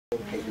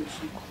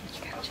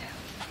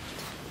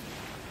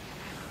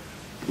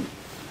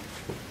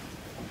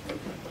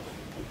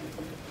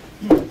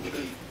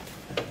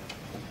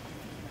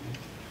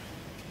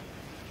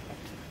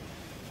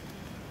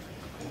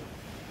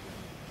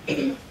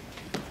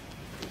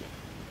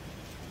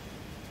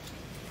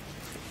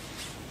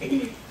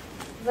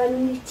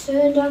Then we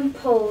turned and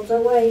pulled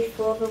away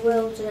for the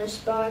wilderness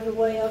by the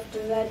way of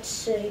the Red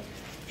Sea,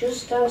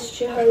 just as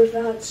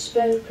Jehovah had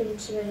spoken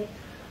to me,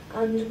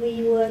 and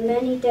we were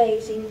many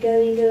days in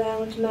going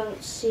around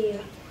Mount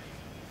Seir.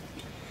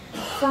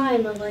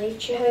 Finally,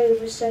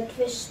 Jehovah said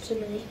this to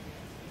me,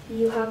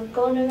 "You have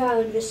gone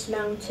around this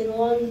mountain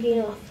long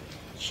enough.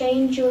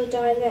 Change your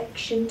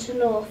direction to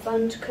north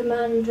and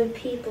command the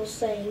people,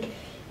 saying,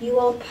 'You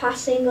are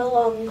passing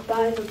along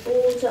by the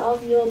border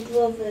of your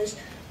brothers,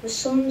 the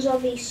sons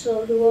of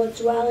Esau, who are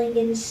dwelling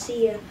in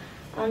Seir,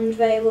 and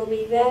they will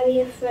be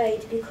very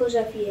afraid because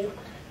of you,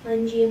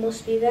 and you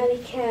must be very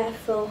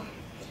careful.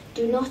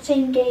 Do not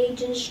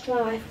engage in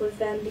strife with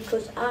them,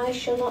 because I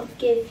shall not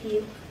give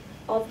you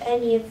of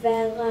any of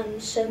their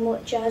land so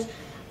much as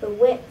the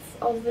width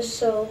of the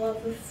sole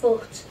of a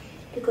foot,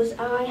 because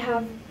I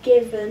have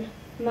given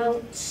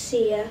Mount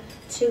Seir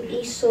to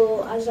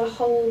Esau as a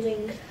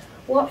holding.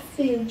 What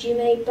food you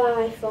may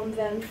buy from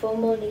them for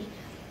money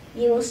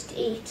you must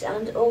eat,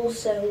 and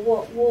also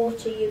what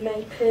water you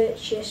may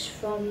purchase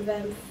from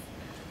them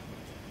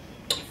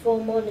for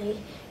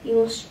money you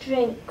must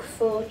drink,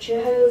 for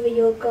Jehovah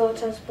your God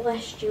has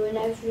blessed you in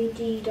every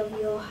deed of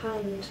your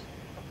hand.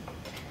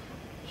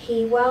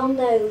 He well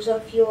knows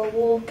of your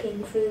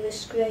walking through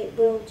this great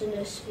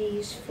wilderness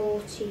these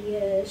 40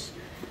 years.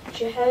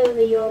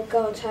 Jehovah your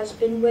God has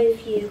been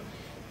with you.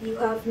 You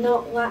have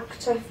not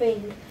lacked a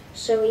thing."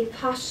 So we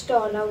passed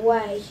on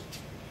away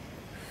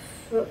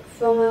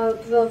from our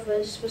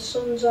brothers, the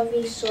sons of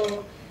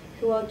Esau,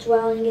 who are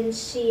dwelling in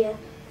Seir,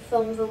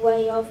 from the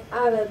way of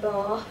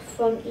Arabah,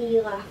 from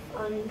Elath,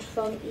 and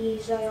from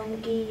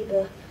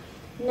Ezion-Geber.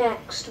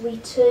 Next we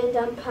turned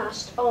and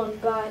passed on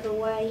by the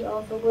way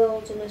of the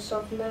wilderness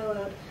of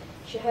Moab.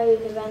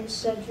 Jehovah then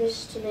said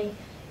this to me,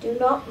 "Do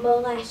not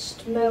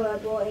molest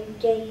Moab or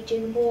engage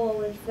in war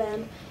with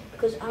them,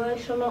 because I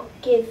shall not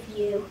give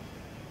you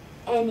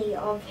any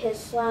of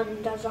his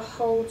land as a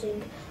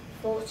holding,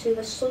 for to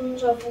the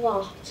sons of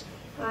Lot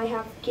I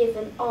have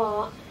given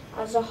Ar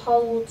as a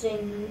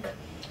holding.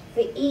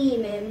 The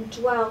Emim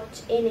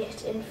dwelt in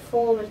it in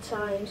former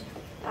times,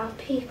 our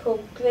people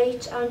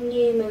great and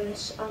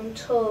numerous and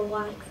tall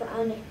like the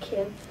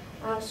Anakim.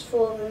 As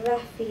for the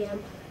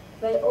Rephaim,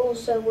 they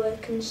also were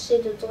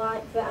considered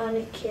like the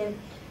Anakim,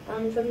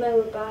 and the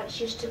Moabites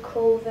used to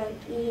call them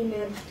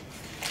Emim.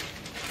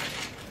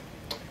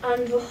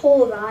 And the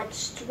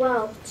Horites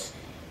dwelt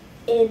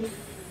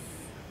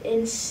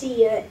in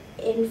Seir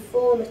in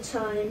former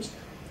times,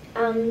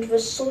 and the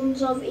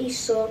sons of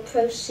Esau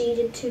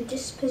proceeded to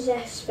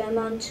dispossess them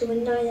and to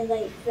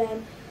annihilate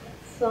them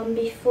from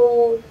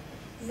before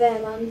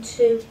them, and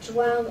to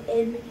dwell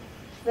in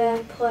their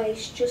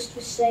place, just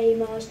the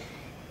same as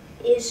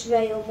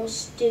Israel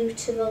must do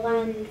to the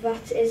land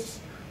that is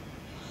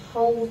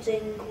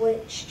holding,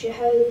 which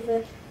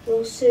Jehovah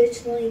will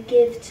certainly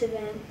give to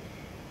them.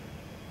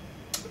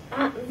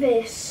 At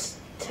this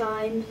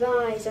time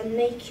rise and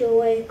make your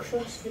way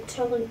across the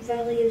torrent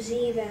valley of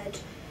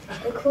Zered."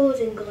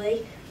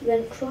 Accordingly, we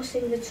went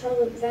crossing the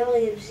torrent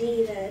valley of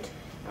Zered,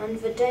 and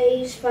the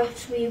days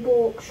that we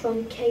walked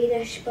from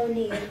Kadesh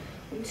Barnea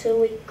until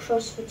we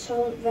crossed the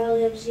torrent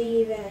valley of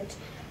Zered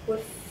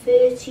were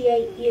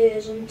 38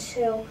 years,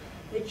 until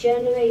the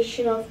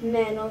generation of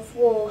men of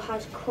war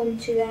had come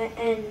to their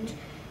end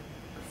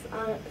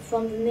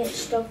from the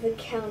midst of the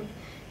camp,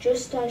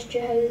 just as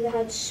Jehovah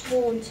had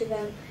sworn to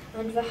them.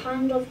 And the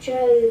hand of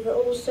Jehovah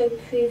also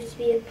proved to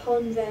be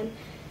upon them,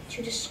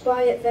 to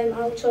disquiet them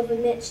out of the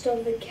midst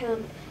of the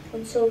camp,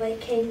 until they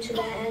came to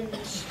their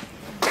ends.